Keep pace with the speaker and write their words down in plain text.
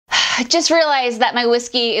I just realized that my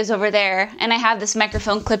whiskey is over there and I have this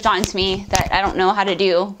microphone clipped onto me that I don't know how to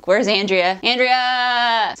do. Where's Andrea?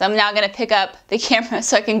 Andrea! So I'm now gonna pick up the camera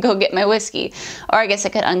so I can go get my whiskey. Or I guess I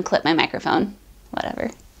could unclip my microphone. Whatever.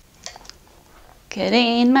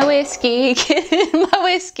 Getting my whiskey, getting my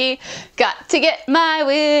whiskey. Got to get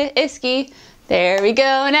my whiskey. There we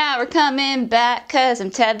go, now we're coming back 'cause I'm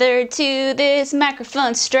tethered to this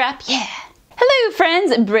microphone strap, yeah. Hello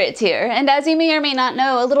friends, Britt here, and as you may or may not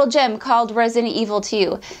know, a little gem called Resident Evil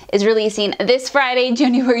 2 is releasing this Friday,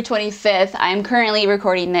 January 25th. I'm currently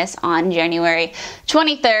recording this on January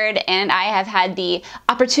 23rd, and I have had the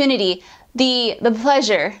opportunity, the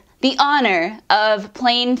pleasure, the honor of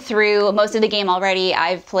playing through most of the game already.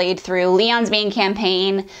 I've played through Leon's main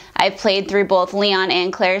campaign, I've played through both Leon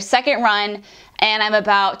and Claire's second run, and I'm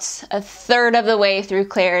about a third of the way through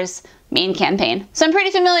Claire's main campaign. So I'm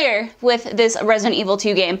pretty familiar with this Resident Evil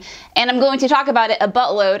 2 game, and I'm going to talk about it a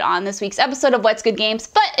buttload on this week's episode of What's Good Games,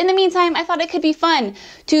 but in the meantime, I thought it could be fun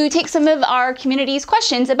to take some of our community's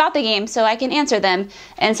questions about the game so I can answer them,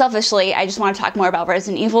 and selfishly, I just want to talk more about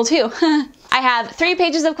Resident Evil 2. I have 3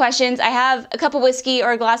 pages of questions, I have a cup of whiskey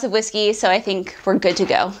or a glass of whiskey, so I think we're good to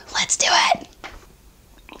go. Let's do it!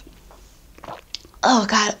 Oh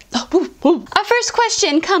god. Our first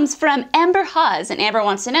question comes from Amber Hawes, and Amber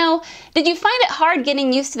wants to know, did you find it hard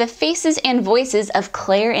getting used to the faces and voices of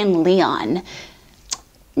Claire and Leon?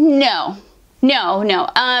 No.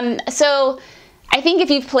 So I think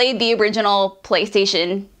if you've played the original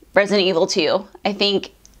PlayStation Resident Evil 2, I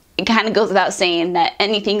think it kind of goes without saying that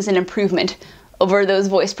anything's an improvement over those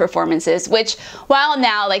voice performances, which while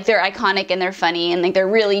now like they're iconic and they're funny and like they're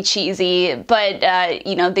really cheesy, but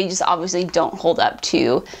you know, they just obviously don't hold up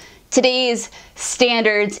to today's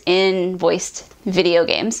standards in voiced video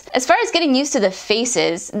games. As far as getting used to the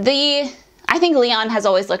faces, I think Leon has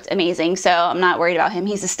always looked amazing, so I'm not worried about him.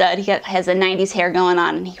 He's a stud. He has a 90s hair going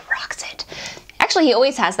on and he rocks it. Actually, he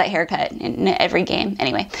always has that haircut in every game.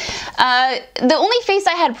 Anyway, the only face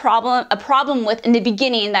I had a problem with in the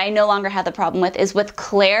beginning that I no longer have the problem with is with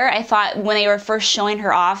Claire. I thought when they were first showing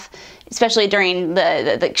her off, especially during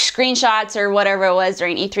the screenshots or whatever it was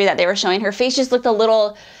during E3 that they were showing, her face just looked a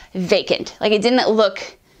little vacant. Like it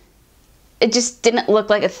just didn't look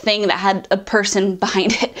like a thing that had a person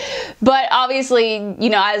behind it. But obviously, you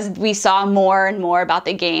know, as we saw more and more about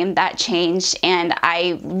the game, that changed, and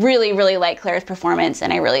I really, really like Claire's performance,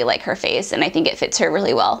 and I really like her face, and I think it fits her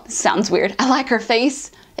really well. Sounds weird. I like her face.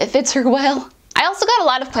 It fits her well. I also got a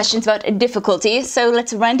lot of questions about difficulty, so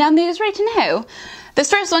let's run down these right now. This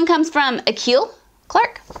first one comes from Akil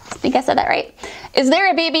Clark. I think I said that right. Is there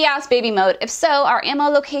a baby-ass baby mode? If so, are ammo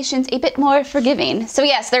locations a bit more forgiving? So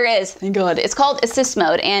yes, there is. Thank God. It's called assist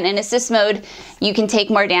mode, and in assist mode, you can take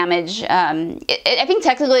more damage. I think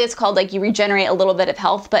technically it's called like you regenerate a little bit of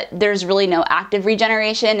health, but there's really no active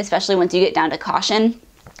regeneration, especially once you get down to caution.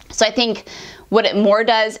 So I think what it more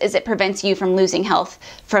does is it prevents you from losing health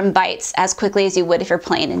from bites as quickly as you would if you're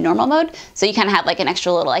playing in normal mode. So you kind of have like an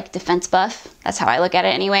extra little like defense buff. That's how I look at it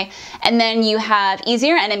anyway. And then you have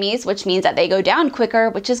easier enemies, which means that they go down quicker,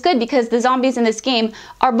 which is good because the zombies in this game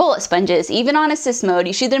are bullet sponges. Even on assist mode,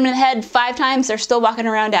 you shoot them in the head 5 times, they're still walking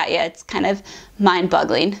around at you. It's kind of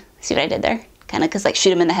mind-boggling. See what I did there? Kind of because like shoot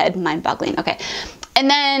them in the head, mind-boggling. Okay. And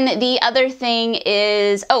then the other thing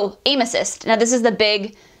is, oh, aim assist. Now this is the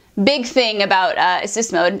big thing about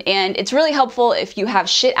assist mode, and it's really helpful if you have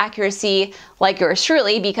shit accuracy like yours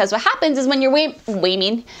truly, because what happens is when you're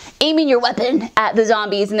aiming your weapon at the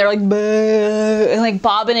zombies and they're like and like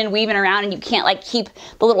bobbing and weaving around and you can't like keep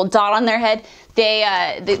the little dot on their head,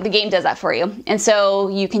 the game does that for you, and so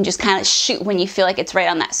you can just kind of shoot when you feel like it's right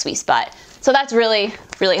on that sweet spot. So that's really,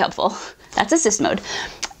 really helpful. That's assist mode.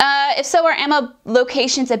 If so, are ammo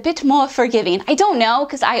locations a bit more forgiving? I don't know,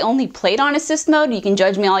 because I only played on assist mode. You can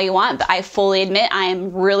judge me all you want, but I fully admit I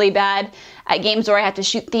am really bad at games where I have to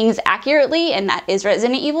shoot things accurately, and that is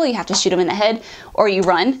Resident Evil. You have to shoot them in the head or you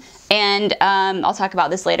run. And I'll talk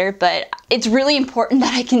about this later, but it's really important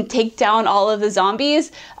that I can take down all of the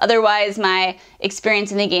zombies. Otherwise, my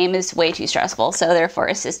experience in the game is way too stressful. So therefore,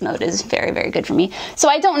 assist mode is very, very good for me. So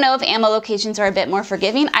I don't know if ammo locations are a bit more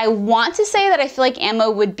forgiving. I want to say that I feel like ammo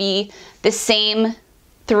would be the same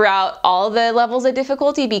throughout all the levels of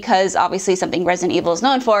difficulty, because obviously something Resident Evil is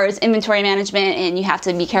known for is inventory management, and you have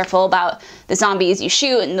to be careful about the zombies you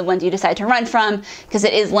shoot and the ones you decide to run from, because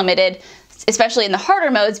it is limited, especially in the harder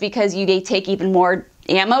modes, because you take even more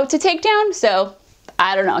ammo to take down. So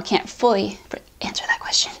I don't know, I can't fully answer that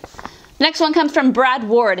question. Next one comes from Brad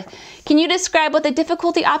Ward. Can you describe what the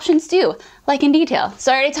difficulty options do, like in detail?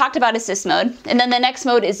 So I already talked about assist mode, and then the next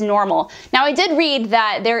mode is normal. Now I did read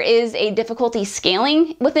that there is a difficulty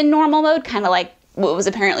scaling within normal mode, kind of like what was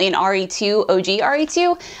apparently in RE2, OG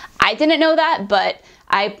RE2. I didn't know that, but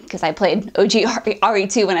because I played OG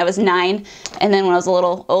RE2 when I was 9, and then when I was a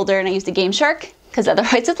little older and I used a Game Shark, because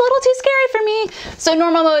otherwise it's a little too scary for me. So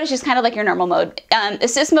normal mode is just kind of like your normal mode.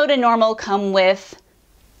 Assist mode and normal come with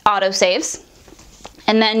autosaves.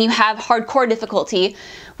 And then you have hardcore difficulty,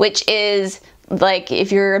 which is like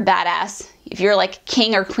if you're a badass, if you're like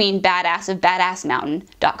king or queen badass of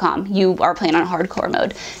badassmountain.com, you are playing on hardcore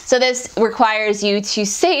mode. So this requires you to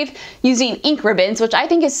save using ink ribbons, which I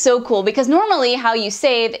think is so cool because normally how you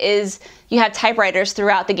save is you have typewriters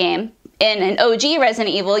throughout the game. In an OG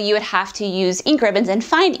Resident Evil, you would have to use ink ribbons and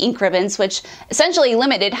find ink ribbons, which essentially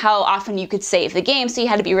limited how often you could save the game, so you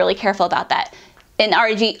had to be really careful about that. In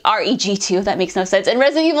REG2, that makes no sense. In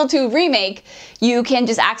Resident Evil 2 Remake, you can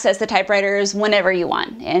just access the typewriters whenever you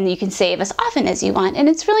want, and you can save as often as you want, and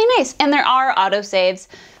it's really nice. And there are autosaves,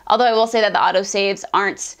 although I will say that the autosaves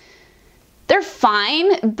aren't, they're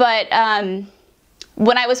fine, but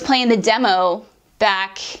when I was playing the demo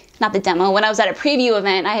back, not the demo, when I was at a preview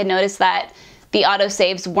event, I had noticed that the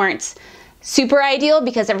autosaves weren't super ideal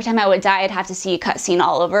because every time I would die, I'd have to see a cutscene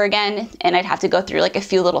all over again, and I'd have to go through like a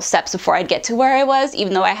few little steps before I'd get to where I was,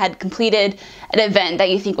 even though I had completed an event that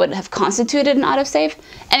you think would have constituted an autosave.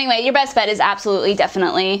 Anyway, your best bet is absolutely,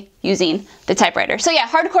 definitely using the typewriter. So yeah,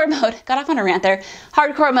 hardcore mode, got off on a rant there.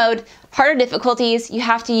 Hardcore mode, harder difficulties, you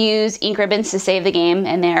have to use ink ribbons to save the game,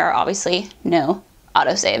 and there are obviously no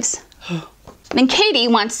autosaves. Then Katie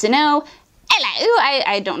wants to know, hello,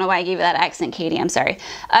 I don't know why I gave you that accent, Katie, I'm sorry.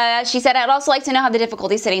 She said, I'd also like to know how the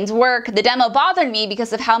difficulty settings work. The demo bothered me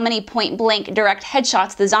because of how many point-blank direct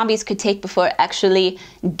headshots the zombies could take before actually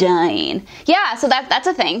dying. Yeah, so that's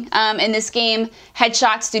a thing. In this game,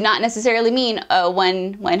 headshots do not necessarily mean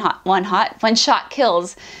one shot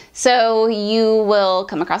kills. So you will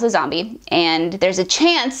come across a zombie, and there's a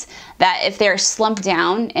chance that if they're slumped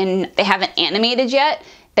down and they haven't animated yet,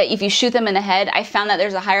 that if you shoot them in the head, I found that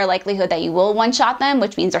there's a higher likelihood that you will one-shot them,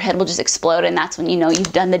 which means their head will just explode, and that's when you know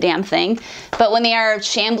you've done the damn thing. But when they are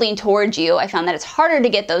shambling towards you, I found that it's harder to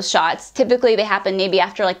get those shots. Typically, they happen maybe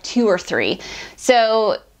after like 2 or 3.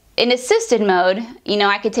 So in assisted mode, you know,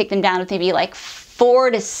 I could take them down with maybe like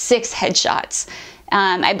 4 to 6 headshots.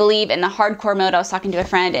 I believe in the hardcore mode, I was talking to a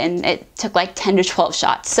friend and it took like 10 to 12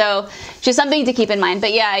 shots. So just something to keep in mind.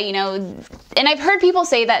 But yeah, you know, and I've heard people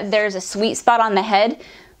say that there's a sweet spot on the head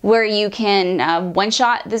where you can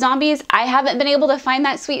one-shot the zombies. I haven't been able to find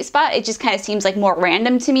that sweet spot. It just kind of seems like more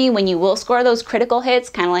random to me when you will score those critical hits,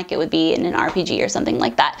 kind of like it would be in an RPG or something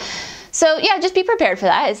like that. So yeah, just be prepared for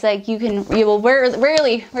that. It's like you will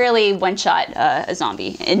rarely one-shot a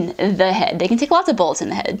zombie in the head. They can take lots of bullets in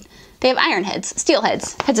the head. They have iron heads, steel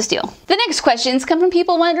heads, heads of steel. The next questions come from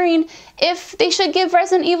people wondering if they should give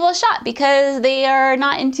Resident Evil a shot because they are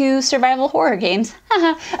not into survival horror games.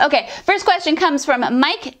 Okay, first question comes from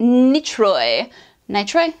Mike Nitroy.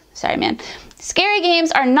 Nitroy? Sorry, man. Scary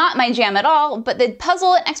games are not my jam at all, but the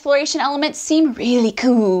puzzle and exploration elements seem really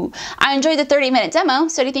cool. I enjoyed the 30-minute demo,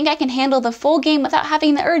 so do you think I can handle the full game without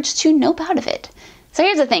having the urge to nope out of it? So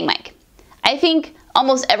here's the thing, Mike. I think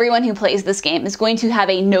almost everyone who plays this game is going to have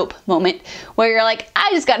a nope moment where you're like, I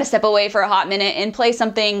just gotta step away for a hot minute and play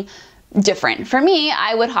something different. For me,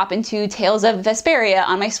 I would hop into Tales of Vesperia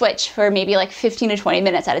on my Switch for maybe like 15 to 20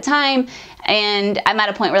 minutes at a time, and I'm at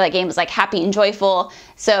a point where that game is like happy and joyful.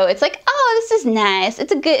 So it's like, oh, this is nice.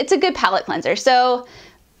 It's a good palate cleanser. So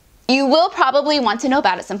you will probably want to nope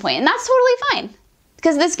out at some point, and that's totally fine.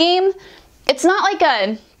 Because this game, it's not like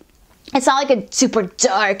a super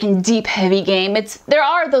dark and deep heavy game. There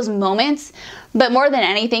are those moments, but more than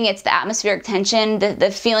anything, it's the atmospheric tension,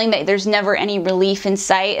 the feeling that there's never any relief in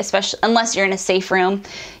sight, especially unless you're in a safe room.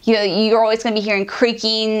 You're always going to be hearing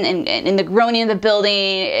creaking and the groaning of the building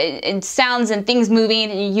and sounds and things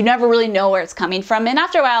moving, and you never really know where it's coming from. And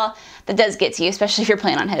after a while, that does get to you, especially if you're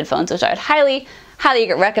playing on headphones, which I would highly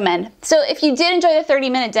recommend. So if you did enjoy the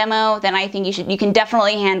 30-minute demo, then I think you can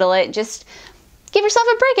definitely handle it. Just give yourself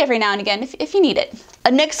a break every now and again if you need it.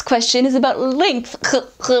 Next question is about length.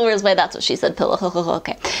 Where's my that's what she said pillow?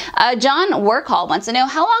 Okay. John Workhall wants to know,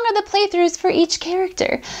 how long are the playthroughs for each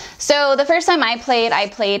character? So the first time I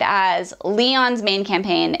played as Leon's main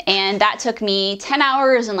campaign, and that took me 10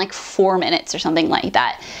 hours and like 4 minutes or something like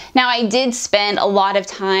that. Now I did spend a lot of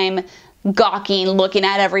time gawking, looking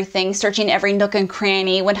at everything, searching every nook and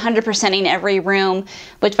cranny, 100%ing every room,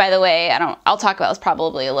 which by the way, I'll talk about this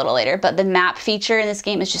probably a little later, but the map feature in this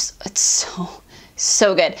game is just, it's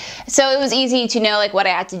so good. So it was easy to know like what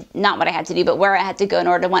I had to, not what I had to do, but where I had to go in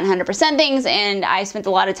order to 100% things. And I spent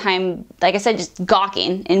a lot of time, like I said, just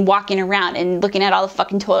gawking and walking around and looking at all the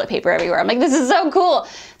fucking toilet paper everywhere. I'm like, this is so cool.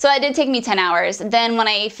 So that did take me 10 hours. Then when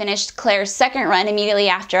I finished Claire's second run, immediately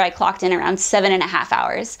after, I clocked in around 7.5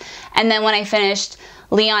 hours. And then when I finished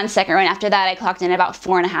Leon's second run after that, I clocked in about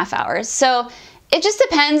 4.5 hours. So it just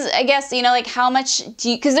depends, I guess, you know, like how much do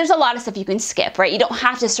you, because there's a lot of stuff you can skip, right? You don't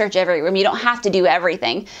have to search every room. You don't have to do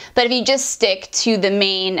everything. But if you just stick to the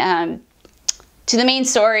main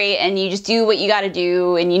story and you just do what you got to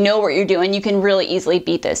do and you know what you're doing, you can really easily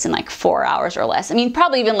beat this in like 4 hours or less. I mean,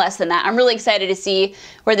 probably even less than that. I'm really excited to see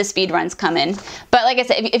where the speed runs come in. But like I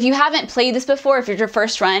said, if you haven't played this before, if it's your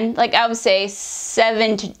first run, like I would say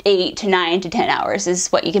 7 to 8 to 9 to 10 hours is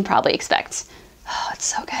what you can probably expect. Oh, it's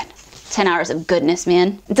so good. 10 hours of goodness,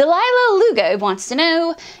 man. Delilah Luga wants to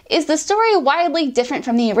know, is the story widely different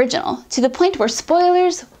from the original to the point where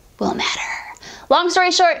spoilers will matter? Long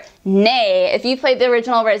story short, nay. If you played the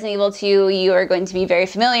original Resident Evil 2, you are going to be very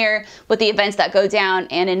familiar with the events that go down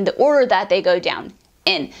and in the order that they go down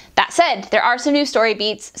in. That said, there are some new story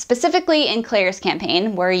beats, specifically in Claire's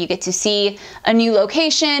campaign, where you get to see a new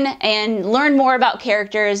location and learn more about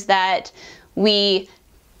characters that we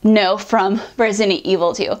know from Resident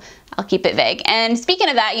Evil 2. I'll keep it vague. And speaking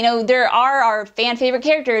of that, you know, there are our fan favorite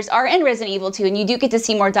characters are in Resident Evil 2, and you do get to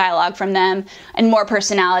see more dialogue from them and more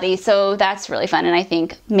personality. So that's really fun, and I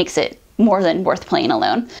think makes it more than worth playing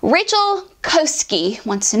alone. Rachel Koski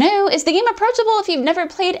wants to know, is the game approachable if you've never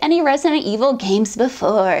played any Resident Evil games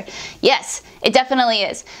before? Yes, it definitely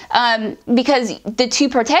is. Because the two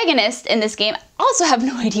protagonists in this game also have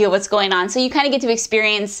no idea what's going on. So you kind of get to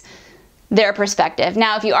experience their perspective.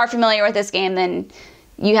 Now, if you are familiar with this game, then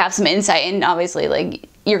you have some insight, and obviously like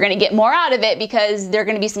you're going to get more out of it because there are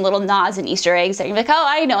going to be some little nods and Easter eggs that you're like, oh,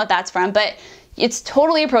 I know what that's from. But it's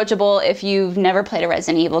totally approachable if you've never played a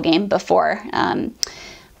Resident Evil game before.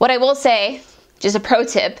 What I will say, just a pro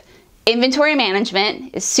tip, inventory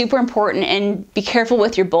management is super important, and be careful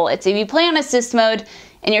with your bullets. If you play on assist mode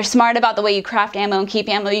and you're smart about the way you craft ammo and keep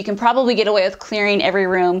ammo, you can probably get away with clearing every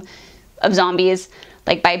room of zombies,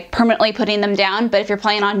 like by permanently putting them down. But if you're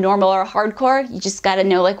playing on normal or hardcore, you just gotta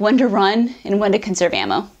know like when to run and when to conserve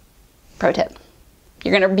ammo. Pro tip.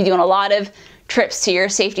 You're gonna be doing a lot of trips to your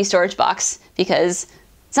safety storage box, because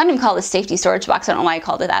it's not even called a safety storage box. I don't know why I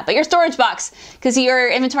called it that, but your storage box, because your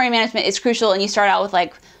inventory management is crucial, and you start out with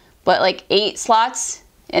like, what, like 8 slots,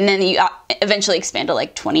 and then you eventually expand to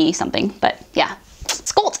like 20 something. But yeah.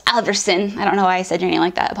 Skolt Alverson, I don't know why I said your name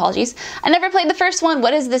like that, apologies. I never played the first one.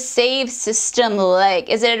 What is the save system like?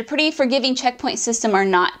 Is it a pretty forgiving checkpoint system or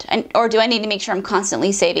not? Or do I need to make sure I'm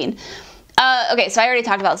constantly saving? Okay, so I already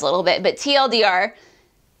talked about this a little bit, but TLDR,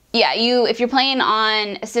 yeah, if you're playing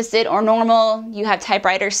on assisted or normal, you have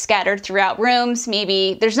typewriters scattered throughout rooms.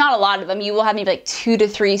 Maybe, there's not a lot of them. You will have maybe like 2 to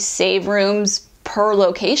 3 save rooms per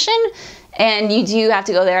location, and you do have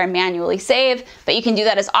to go there and manually save, but you can do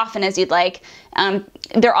that as often as you'd like.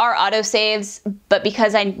 There are auto saves, but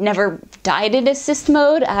because I never died in assist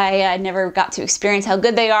mode, I never got to experience how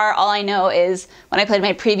good they are. All I know is when I played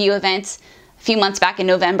my preview event a few months back in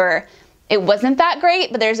November, it wasn't that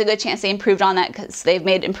great, but there's a good chance they improved on that because they've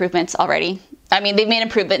made improvements already. I mean, they've made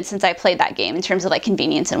improvements since I played that game in terms of like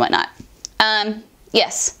convenience and whatnot.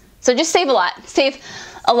 Yes, so just save a lot. Save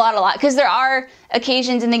a lot, because there are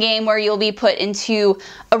occasions in the game where you'll be put into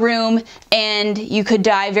a room and you could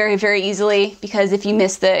die very, very easily, because if you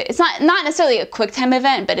miss it's not necessarily a quick time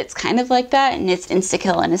event, but it's kind of like that, and it's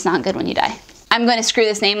insta-kill, and it's not good when you die. I'm going to screw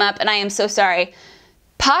this name up, and I am so sorry.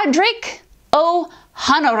 Padrik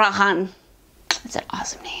O'Hanrahan. That's an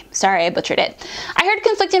awesome name. Sorry, I butchered it. I heard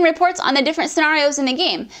conflicting reports on the different scenarios in the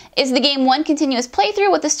game. Is the game one continuous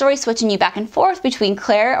playthrough with the story switching you back and forth between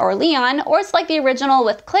Claire or Leon, or it's like the original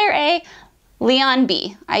with Claire A, Leon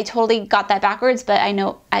B? I totally got that backwards, but I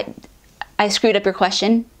know I screwed up your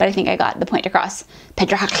question, but I think I got the point across.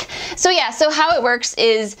 Pedrak. So yeah, so how it works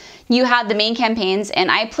is you have the main campaigns, and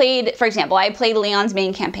I played, for example, I played Leon's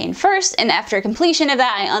main campaign first, and after completion of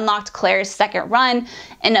that, I unlocked Claire's second run,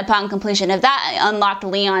 and upon completion of that, I unlocked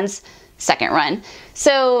Leon's second run.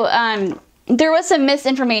 So there was some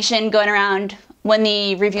misinformation going around when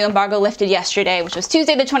the review embargo lifted yesterday, which was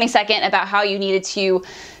Tuesday the 22nd, about how you needed to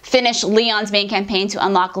finish Leon's main campaign to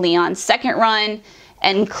unlock Leon's second run,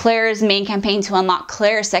 and Claire's main campaign to unlock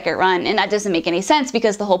Claire's second run. And that doesn't make any sense,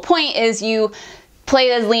 because the whole point is you play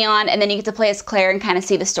as Leon and then you get to play as Claire and kind of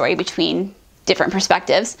see the story between different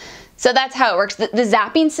perspectives. So that's how it works. The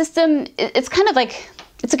zapping system, it's kind of like,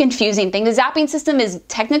 it's a confusing thing. The zapping system is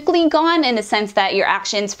technically gone in the sense that your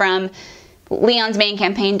actions from Leon's main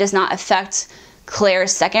campaign does not affect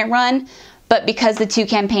Claire's second run, but because the two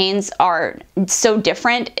campaigns are so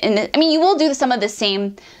different, and I mean, you will do some of the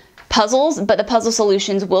same puzzles, but the puzzle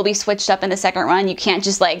solutions will be switched up in the second run. You can't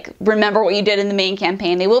just like remember what you did in the main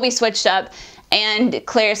campaign. They will be switched up, and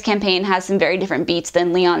Claire's campaign has some very different beats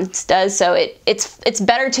than Leon's does, so it's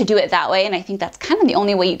better to do it that way, and I think that's kind of the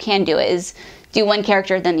only way you can do it, is do one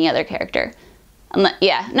character then the other character.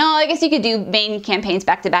 Yeah, no, I guess you could do main campaigns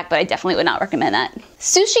back to back, but I definitely would not recommend that.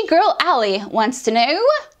 Sushi Girl Alley wants to know,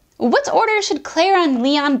 what order should Claire and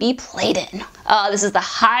Leon be played in? This is the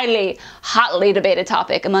hotly debated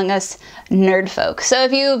topic among us nerd folk. So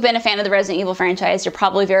if you've been a fan of the Resident Evil franchise, you're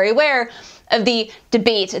probably very aware of the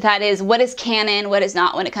debate that is, what is canon, what is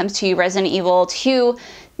not when it comes to Resident Evil 2.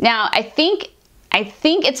 Now, I think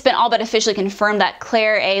it's been all but officially confirmed that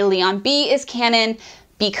Claire A, Leon B is canon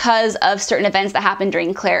because of certain events that happened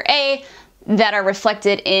during Claire A that are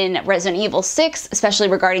reflected in Resident Evil 6, especially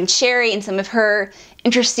regarding Sherry and some of her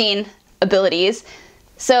interesting abilities.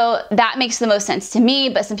 So that makes the most sense to me,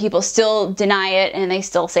 but some people still deny it and they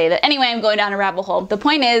still say that. Anyway, I'm going down a rabbit hole. The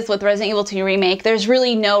point is, with Resident Evil 2 Remake, there's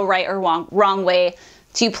really no right or wrong way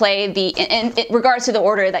to play in regards to the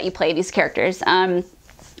order that you play these characters.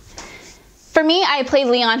 For me, I played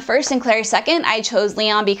Leon first and Claire second. I chose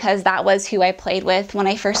Leon because that was who I played with when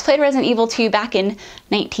I first played Resident Evil 2 back in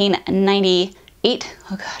 1998.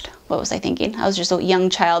 Oh God, what was I thinking? I was just a young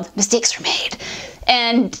child. Mistakes were made.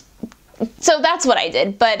 And so that's what I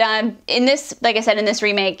did. But in this, like I said, in this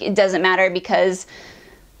remake, it doesn't matter because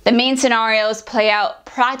the main scenarios play out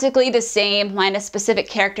practically the same, minus specific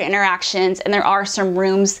character interactions, and there are some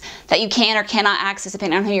rooms that you can or cannot access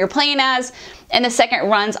depending on who you're playing as. And the second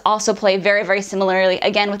runs also play very, very similarly,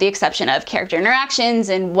 again with the exception of character interactions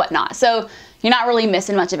and whatnot. So you're not really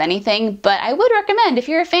missing much of anything, but I would recommend, if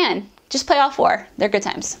you're a fan, just play all four. They're good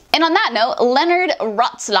times. And on that note, Leonard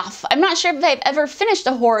Rotzloff. I'm not sure if I've ever finished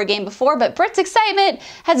a horror game before, but Britt's excitement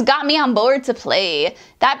has got me on board to play.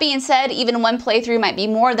 That being said, even one playthrough might be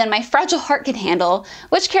more than my fragile heart can handle.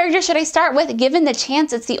 Which character should I start with, given the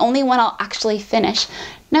chance it's the only one I'll actually finish?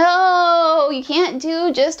 No, you can't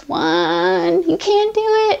do just one. You can't do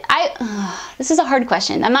it. This is a hard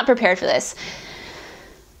question. I'm not prepared for this.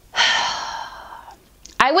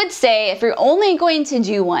 I would say, if you're only going to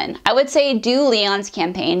do one, I would say do Leon's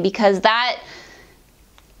campaign, because that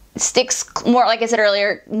sticks more, like I said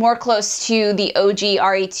earlier, more close to the OG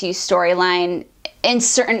RE2 storyline in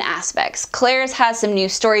certain aspects. Claire's has some new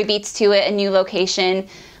story beats to it, a new location,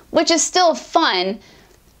 which is still fun,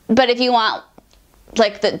 but if you want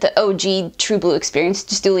like the OG True Blue experience,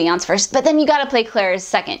 just do Leon's first, but then you gotta play Claire's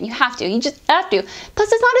second. You have to, you just have to.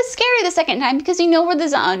 Plus it's not as scary the second time because you know where the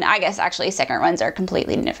zone. I guess actually second runs are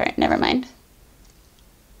completely different, never mind.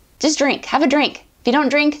 Just drink, have a drink. If you don't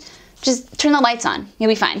drink, just turn the lights on. You'll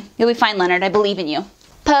be fine. You'll be fine, Leonard, I believe in you.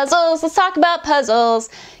 Puzzles, let's talk about puzzles.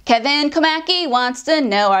 Kevin Komaki wants to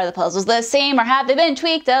know, are the puzzles the same or have they been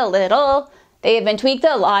tweaked a little? They have been tweaked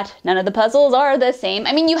a lot. None of the puzzles are the same.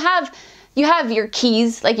 I mean, you have your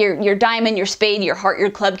keys, like your diamond, your spade, your heart, your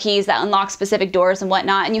club keys that unlock specific doors and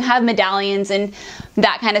whatnot, and you have medallions and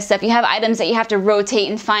that kind of stuff. You have items that you have to rotate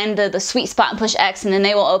and find the sweet spot and push X and then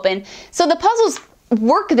they will open. So the puzzles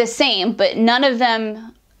work the same, but none of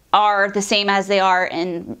them are the same as they are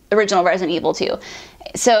in original Resident Evil 2.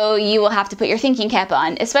 So you will have to put your thinking cap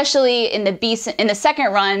on, especially in the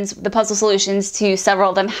second runs. The puzzle solutions to several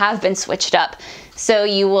of them have been switched up. So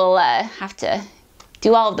you will have to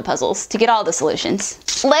do all of the puzzles to get all the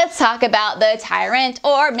solutions. Let's talk about the Tyrant,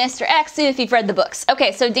 or Mr. X, if you've read the books.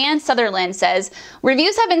 Okay, so Dan Sutherland says,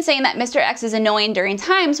 reviews have been saying that Mr. X is annoying during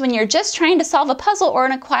times when you're just trying to solve a puzzle or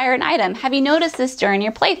acquire an item. Have you noticed this during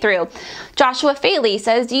your playthrough? Joshua Faley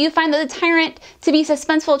says, do you find the Tyrant to be a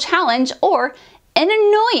suspenseful challenge or an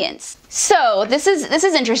annoyance? So this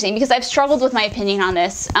is interesting because I've struggled with my opinion on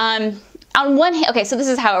this. On one hand, okay, so this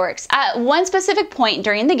is how it works. At one specific point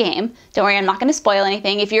during the game, don't worry, I'm not going to spoil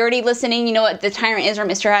anything. If you're already listening, you know what the Tyrant is, or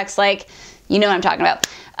Mr. X, like, you know what I'm talking about.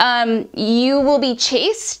 You will be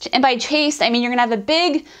chased, and by chased, I mean you're going to have a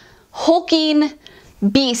big, hulking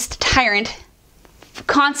beast Tyrant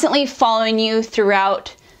constantly following you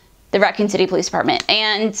throughout the Raccoon City Police Department.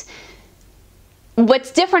 And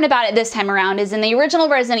what's different about it this time around is in the original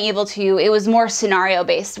Resident Evil 2, it was more scenario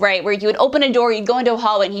based, right? Where you would open a door, you'd go into a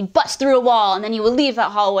hallway, and he'd bust through a wall, and then you would leave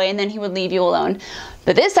that hallway, and then he would leave you alone.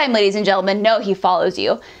 But this time, ladies and gentlemen, no, he follows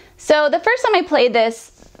you. So the first time I played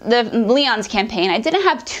this, the Leon's campaign, I didn't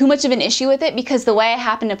have too much of an issue with it because the way I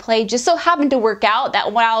happened to play just so happened to work out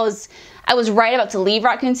that when I was I was right about to leave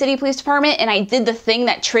Raccoon City Police Department, and I did the thing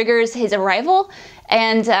that triggers his arrival,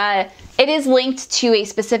 and it is linked to a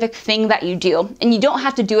specific thing that you do, and you don't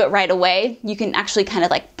have to do it right away. You can actually kind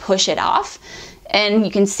of like push it off, and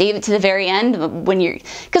you can save it to the very end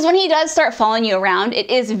because when he does start following you around, it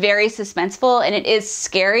is very suspenseful and it is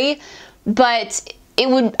scary, but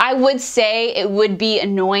I would say it would be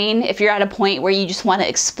annoying if you're at a point where you just want to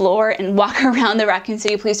explore and walk around the Raccoon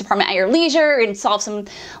City Police Department at your leisure and solve some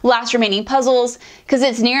last remaining puzzles, because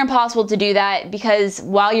it's near impossible to do that, because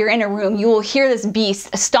while you're in a room, you will hear this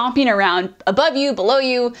beast stomping around above you, below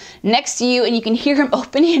you, next to you, and you can hear him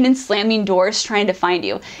opening and slamming doors trying to find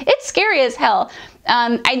you. It's scary as hell.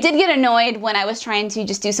 I did get annoyed when I was trying to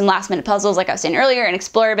just do some last minute puzzles like I was saying earlier and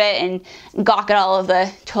explore a bit and gawk at all of the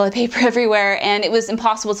toilet paper everywhere, and it was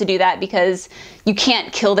impossible to do that because you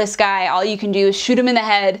can't kill this guy. All you can do is shoot him in the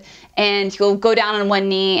head, and he'll go down on one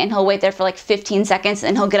knee and he'll wait there for like 15 seconds,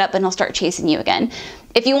 and he'll get up and he'll start chasing you again.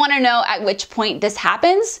 If you want to know at which point this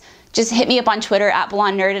happens, just hit me up on Twitter at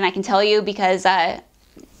BlondeNerd and I can tell you, because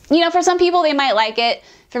you know, for some people they might like it.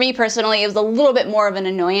 For me personally, it was a little bit more of an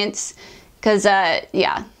annoyance. Because,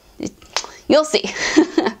 yeah, you'll see.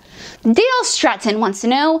 Dale Stratton wants to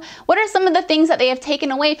know, what are some of the things that they have taken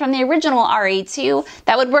away from the original RE2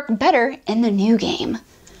 that would work better in the new game?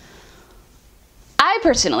 I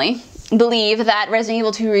personally believe that Resident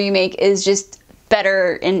Evil 2 Remake is just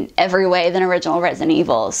better in every way than original Resident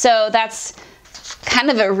Evil. So that's kind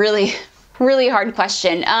of a really, really hard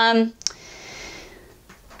question.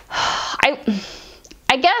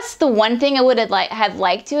 I guess the one thing I would have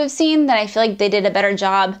liked to have seen that I feel like they did a better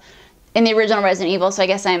job in the original Resident Evil, so I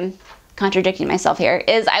guess I'm contradicting myself here,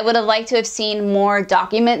 is I would have liked to have seen more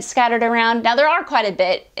documents scattered around. Now there are quite a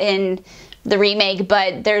bit in the remake,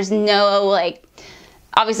 but there's no, like,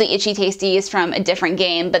 obviously Itchy Tasty is from a different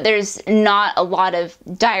game, but there's not a lot of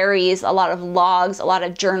diaries, a lot of logs, a lot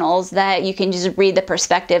of journals that you can just read the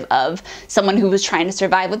perspective of someone who was trying to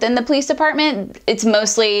survive within the police department. It's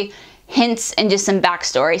mostly hints and just some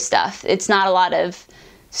backstory stuff. It's not a lot of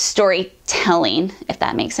storytelling, if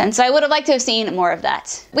that makes sense. So I would have liked to have seen more of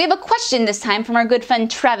that. We have a question this time from our good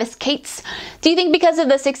friend Travis Cates. Do you think because of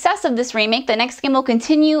the success of this remake, the next game will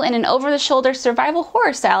continue in an over-the-shoulder survival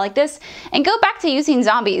horror style like this and go back to using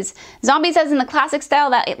zombies? Zombies as in the classic style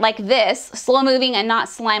that like this, slow-moving and not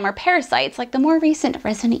slime or parasites like the more recent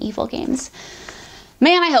Resident Evil games.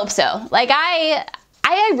 Man, I hope so. Like, I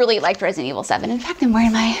really liked Resident Evil 7. In fact, I'm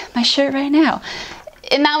wearing my shirt right now.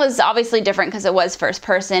 And that was obviously different because it was first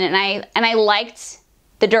person, and I liked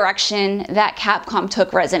the direction that Capcom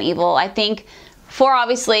took Resident Evil. I think 4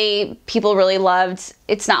 obviously people really loved.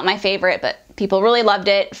 It's not my favorite, but people really loved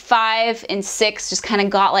it. 5 and 6 just kind of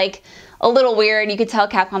got like a little weird. You could tell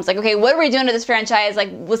Capcom's like, okay, what are we doing to this franchise? Like,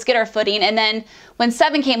 let's get our footing. And then when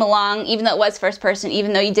 7 came along, even though it was first person,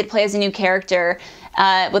 even though you did play as a new character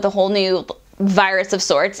with a whole new virus of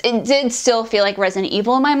sorts, it did still feel like Resident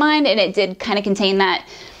Evil in my mind, and it did kind of contain that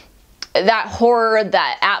horror,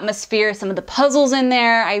 that atmosphere, some of the puzzles in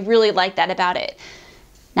there. I really liked that about it.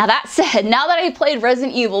 Now that said, now that I played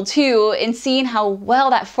Resident Evil 2 and seeing how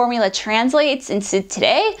well that formula translates into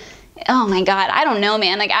today, oh my god, I don't know,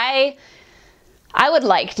 man. Like, I would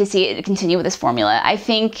like to see it continue with this formula. I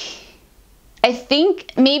think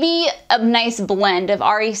maybe a nice blend of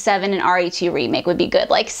RE7 and RE2 Remake would be good.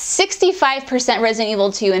 Like 65% Resident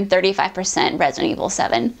Evil 2 and 35% Resident Evil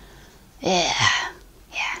 7. Yeah.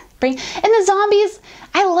 And the zombies,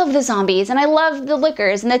 I love the zombies, and I love the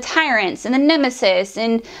Lickers and the Tyrants and the Nemesis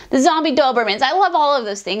and the zombie Dobermans. I love all of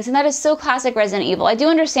those things, and that is so classic Resident Evil. I do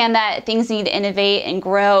understand that things need to innovate and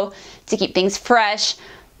grow to keep things fresh,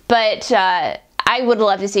 but I would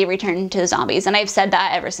love to see a return to the zombies, and I've said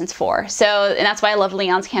that ever since 4. So, and that's why I love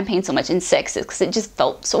Leon's campaign so much in 6, because it just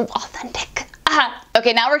felt so authentic.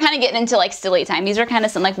 Okay, now we're kind of getting into like silly time. These are kind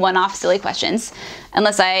of some like one-off silly questions,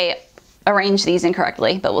 unless I arrange these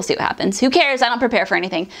incorrectly, but we'll see what happens. Who cares? I don't prepare for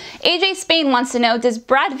anything. AJ Spain wants to know, does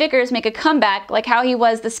Brad Vickers make a comeback like how he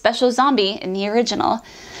was the special zombie in the original?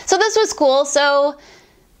 So this was cool. So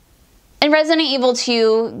in Resident Evil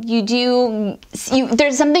 2,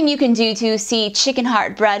 there's something you can do to see Chicken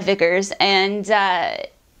Heart Brad Vickers, and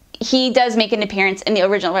he does make an appearance in the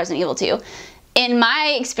original Resident Evil 2. In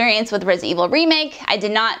my experience with Resident Evil Remake,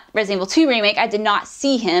 Resident Evil 2 Remake, I did not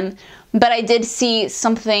see him, but I did see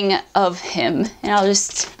something of him, and I'll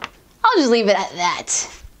just leave it at that.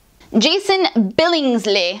 Jason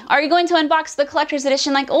Billingsley, are you going to unbox the collector's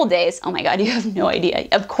edition like old days? Oh my god, you have no idea.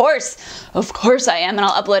 Of course I am, and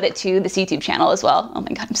I'll upload it to this YouTube channel as well. Oh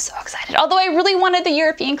my god, I'm so excited. Although I really wanted the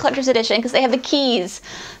European collector's edition because they have the keys.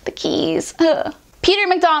 The keys. Ugh. Peter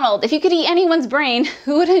McDonald, if you could eat anyone's brain,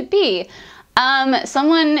 who would it be?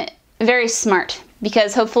 Someone very smart,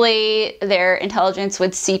 because hopefully their intelligence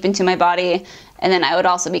would seep into my body, and then I would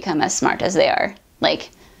also become as smart as they are, like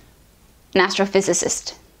an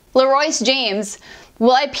astrophysicist. Leroyce James,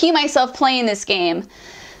 will I pee myself playing this game?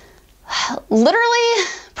 Literally,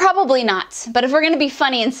 probably not. But if we're gonna be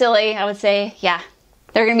funny and silly, I would say, yeah.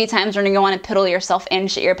 There are gonna be times when you're gonna want to piddle yourself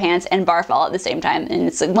and shit your pants and barf all at the same time, and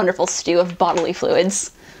it's a wonderful stew of bodily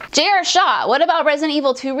fluids. J.R. Shaw, what about Resident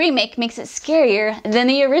Evil 2 Remake makes it scarier than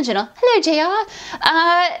the original? Hello,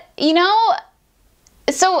 J.R. You know,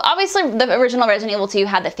 so obviously the original Resident Evil 2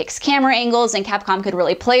 had the fixed camera angles, and Capcom could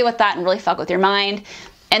really play with that and really fuck with your mind.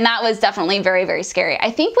 And that was definitely very, very scary.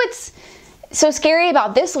 I think what's so scary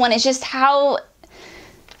about this one is just how,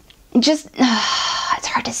 it's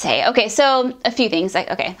hard to say. Okay, so a few things.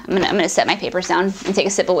 Okay, I'm gonna set my papers down and take a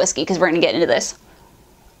sip of whiskey because we're gonna get into this.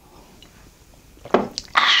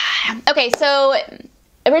 Okay, so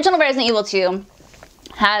original Resident Evil 2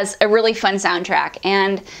 has a really fun soundtrack,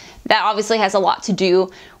 and that obviously has a lot to do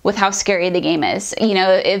with how scary the game is. You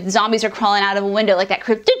know, if zombies are crawling out of a window, like that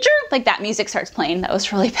like that music starts playing. That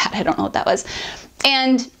was really bad. I don't know what that was.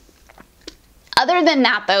 And other than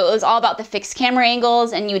that, though, it was all about the fixed camera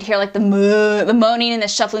angles, and you would hear like the moaning and the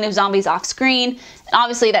shuffling of zombies off screen. And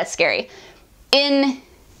obviously, that's scary. In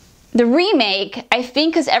the remake, I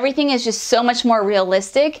think because everything is just so much more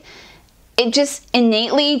realistic, it just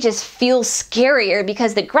innately just feels scarier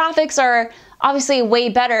because the graphics are obviously way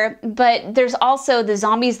better, but there's also the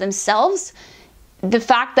zombies themselves. The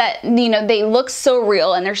fact that, you know, they look so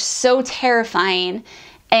real and they're so terrifying,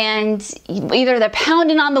 and either they're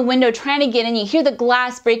pounding on the window trying to get in, you hear the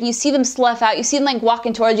glass break, you see them slough out, you see them like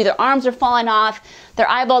walking towards you, their arms are falling off, their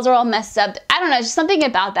eyeballs are all messed up. I don't know, just something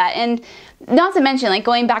about that. And not to mention, like,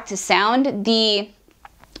 going back to sound, the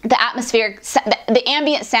atmospheric, the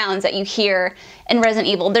ambient sounds that you hear in Resident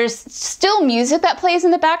Evil, there's still music that plays in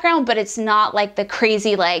the background, but it's not like the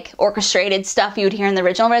crazy, like, orchestrated stuff you would hear in the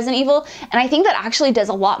original Resident Evil. And I think that actually does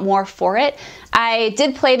a lot more for it. I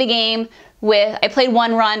did play the game with, I played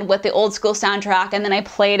one run with the old school soundtrack, and then I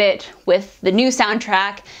played it with the new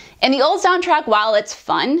soundtrack. And the old soundtrack, while it's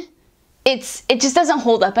fun, it just doesn't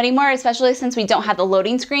hold up anymore, especially since we don't have the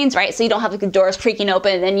loading screens, right? So you don't have like the doors creaking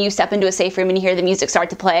open and then you step into a safe room and you hear the music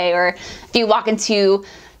start to play, or if you walk into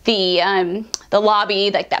the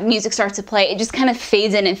lobby, like that music starts to play. It just kind of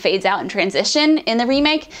fades in and fades out in transition in the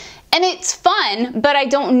remake. And it's fun, but I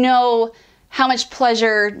don't know how much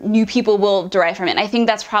pleasure new people will derive from it. And I think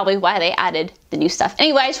that's probably why they added the new stuff.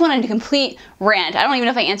 Anyway, I just wanted a complete rant. I don't even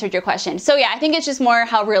know if I answered your question. So yeah, I think it's just more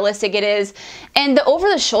how realistic it is. And the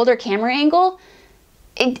over-the-shoulder camera angle,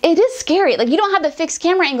 it is scary. Like, you don't have the fixed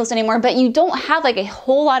camera angles anymore, but you don't have like a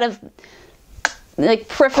whole lot of like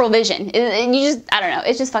peripheral vision. And you just, I don't know,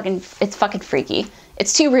 it's just fucking, it's fucking freaky.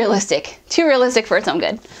 It's too realistic for its own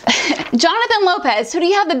good. Jonathan Lopez, who do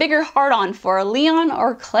you have the bigger heart on for, Leon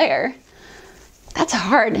or Claire? That's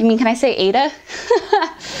hard. I mean, can I say Ada?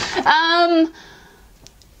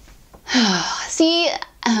 See,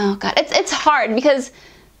 oh god, it's hard because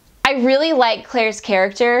I really like Claire's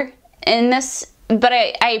character in this, but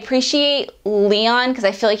I appreciate Leon because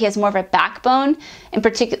I feel like he has more of a backbone, in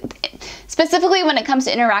particular, specifically when it comes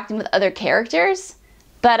to interacting with other characters.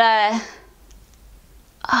 But I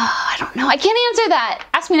don't know. I can't answer that.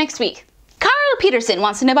 Ask me next week. Carl Peterson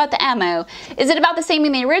wants to know about the ammo. Is it about the same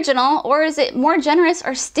in the original, or is it more generous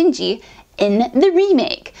or stingy in the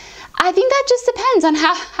remake? I think that just depends on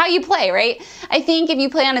how you play, right? I think if you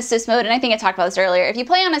play on assist mode, and I think I talked about this earlier, if you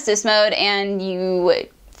play on assist mode and you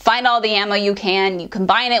find all the ammo you can, you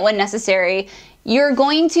combine it when necessary, you're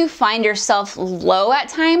going to find yourself low at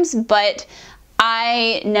times, but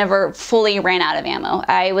I never fully ran out of ammo.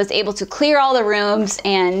 I was able to clear all the rooms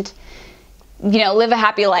and, you know, live a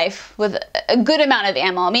happy life with a good amount of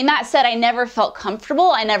ammo. I mean, that said, I never felt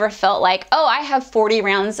comfortable. I never felt like, oh, I have 40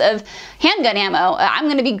 rounds of handgun ammo, I'm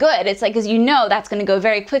gonna be good. It's like, because you know that's gonna go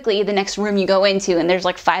very quickly the next room you go into and there's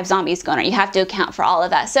like 5 zombies going on. You have to account for all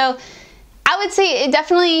of that. So I would say it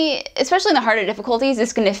definitely, especially in the harder difficulties,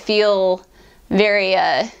 it's gonna feel very,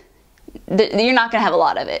 you're not gonna have a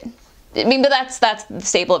lot of it. I mean, but that's the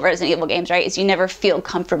staple of Resident Evil games, right? Is you never feel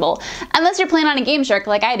comfortable. Unless you're playing on a Game Shark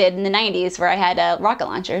like I did in the 90s where I had rocket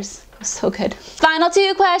launchers. It was so good. Final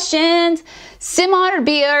 2 questions. Simar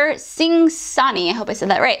Bir Singh Sani, I hope I said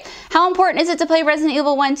that right. How important is it to play Resident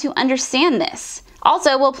Evil 1 to understand this?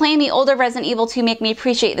 Also, will playing the older Resident Evil 2 make me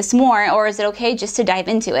appreciate this more, or is it okay just to dive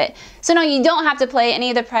into it? So no, you don't have to play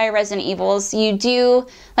any of the prior Resident Evils. You do,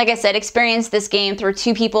 like I said, experience this game through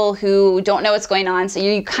 2 people who don't know what's going on, so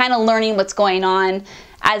you're kind of learning what's going on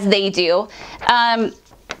as they do.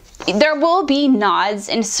 There will be nods,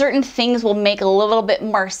 and certain things will make a little bit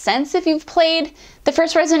more sense if you've played the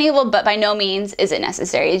first Resident Evil, but by no means is it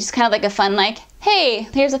necessary. It's just kind of like a fun, like, hey,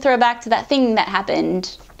 here's a throwback to that thing that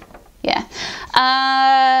happened. Yeah.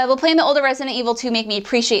 Will playing the older Resident Evil 2 make me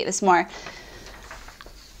appreciate this more?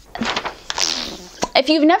 If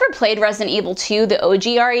you've never played Resident Evil 2, the OG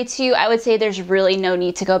RE2, I would say there's really no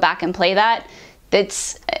need to go back and play that.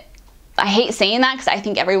 I hate saying that because I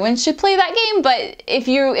think everyone should play that game, but if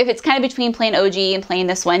it's kind of between playing OG and playing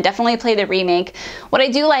this one, definitely play the remake. What I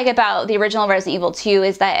do like about the original Resident Evil 2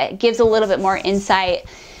 is that it gives a little bit more insight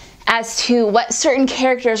as to what certain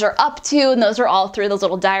characters are up to, and those are all through those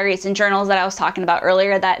little diaries and journals that I was talking about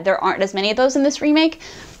earlier, that there aren't as many of those in this remake.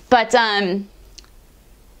 But I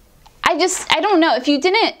don't know, if you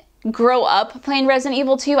didn't grow up playing Resident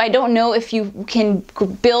Evil 2, I don't know if you can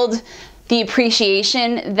build the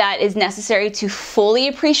appreciation that is necessary to fully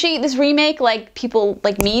appreciate this remake like people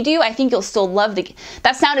like me do. I think you'll still love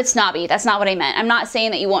that sounded snobby. That's not what I meant. I'm not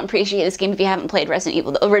saying that you won't appreciate this game if you haven't played Resident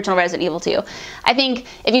Evil, the original Resident Evil 2. I think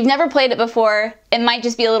if you've never played it before, it might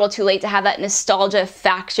just be a little too late to have that nostalgia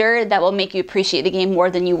factor that will make you appreciate the game more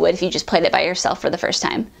than you would if you just played it by yourself for the first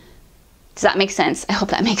time. Does that make sense? I hope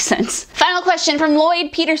that makes sense. Final question from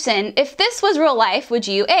Lloyd Peterson. If this was real life, would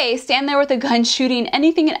you A, stand there with a gun shooting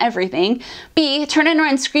anything and everything, B, turn and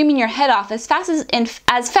run screaming your head off as fast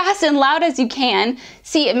and loud as you can,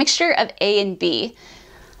 C, a mixture of A and B?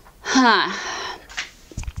 I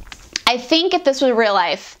think if this was real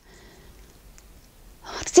life,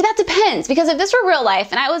 see, that depends, because if this were real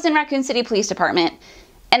life and I was in Raccoon City Police Department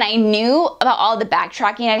and I knew about all the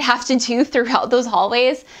backtracking I'd have to do throughout those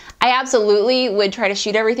hallways, I absolutely would try to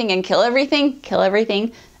shoot everything and kill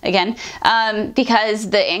everything again, because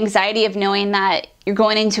the anxiety of knowing that you're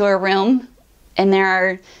going into a room and there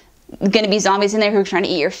are going to be zombies in there who are trying to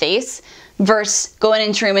eat your face versus going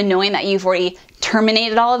into a room and knowing that you've already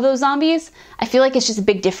terminated all of those zombies, I feel like it's just a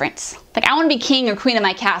big difference. Like, I want to be king or queen of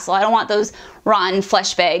my castle. I don't want those rotten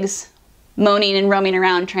flesh bags moaning and roaming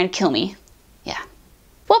around trying to kill me. Yeah.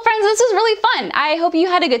 Well, friends, this was really fun. I hope you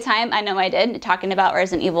had a good time. I know I did. Talking about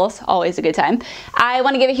Resident Evil is always a good time. I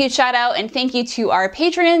want to give a huge shout out and thank you to our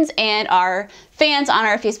patrons and our fans on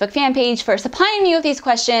our Facebook fan page for supplying me with these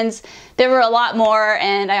questions. There were a lot more,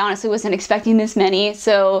 and I honestly wasn't expecting this many,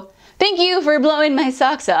 so thank you for blowing my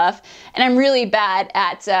socks off. And I'm really bad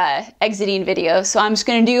at exiting videos, so I'm just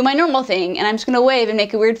going to do my normal thing, and I'm just going to wave and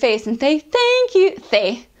make a weird face and say thank you.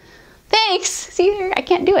 Thanks. See, I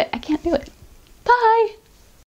can't do it. Bye.